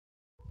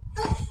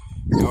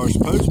Y'all are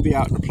supposed to be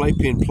out in the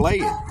playpen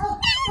playing.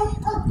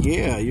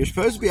 Yeah, you're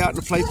supposed to be out in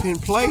the playpen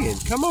playing.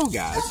 Come on,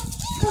 guys.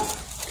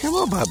 Come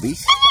on,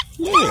 puppies.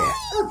 Yeah.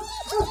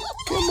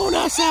 Come on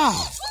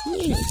outside.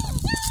 Yeah.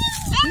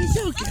 It's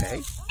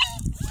okay.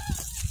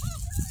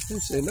 They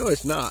say, no,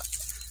 it's not.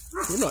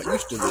 We're not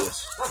used to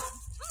this.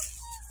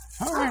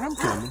 All right, I'm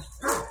coming.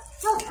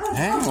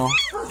 Hang on.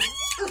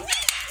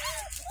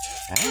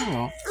 Hang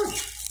on.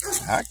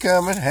 I'm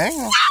coming. Hang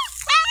on.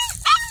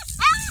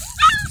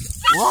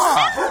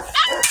 What?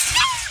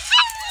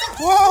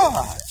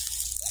 What?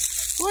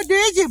 What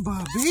is it,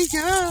 Bobby?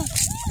 Huh?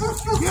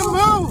 Come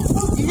on.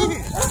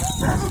 Yeah.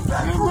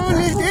 Come on,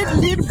 that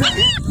little bit.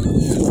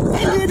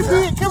 That little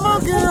bit. Come on,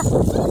 girl.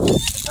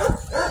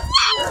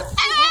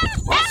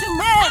 What's the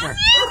matter?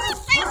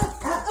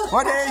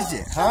 What is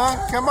it,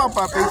 huh? Come on,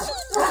 puppies.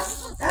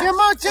 Come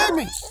on,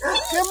 Timmy.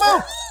 Come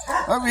on.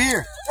 Over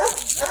here.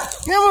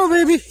 Come on,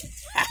 baby.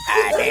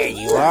 There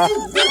you are.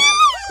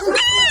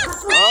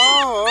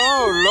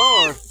 Oh,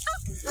 Lord.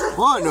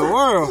 What in the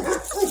world?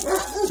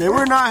 See,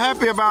 we're not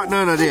happy about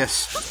none of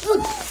this.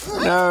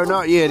 No,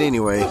 not yet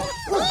anyway.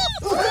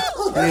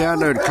 Yeah, I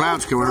know the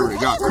clouds coming over. It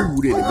got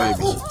cool, didn't it,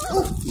 babies?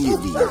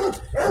 It did.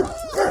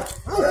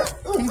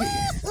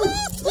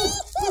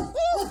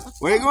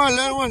 Where you going,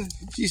 little one?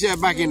 She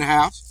said back in the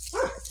house.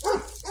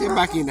 Get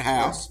back in the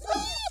house.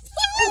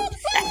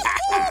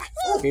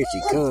 Here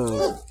she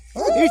comes.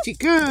 Here she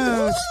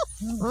comes.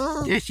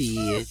 There she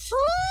is.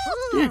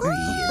 There he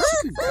is.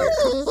 Good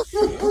girl.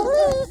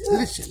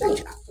 Listen,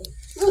 listen.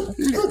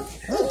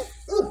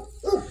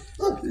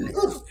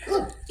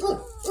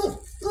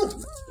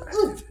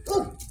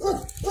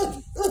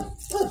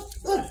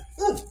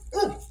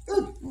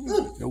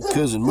 Your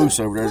cousin Moose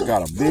over there's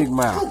got a big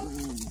mouth.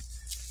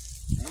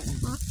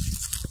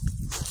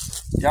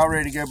 Y'all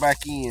ready to go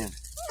back in?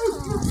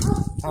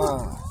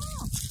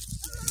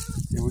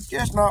 We're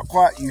just not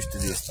quite used to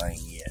this thing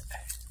yet.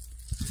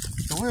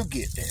 So we'll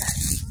get there.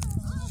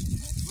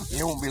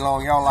 It won't be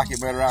long. Y'all like it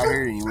better out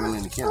here than you will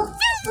in the kennel.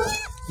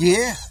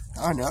 Yeah,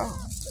 I know.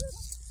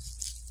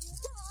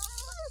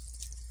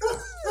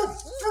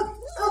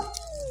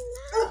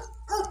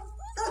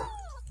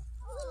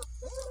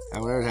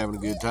 Oh, they're having a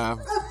good time.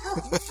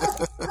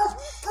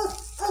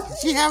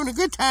 She's having a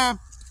good time.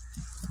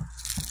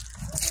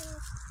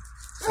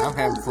 I'm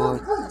having fun.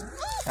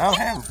 I'm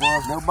having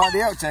fun.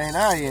 Nobody else ain't.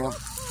 I am.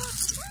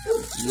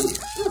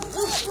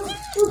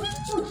 Yeah.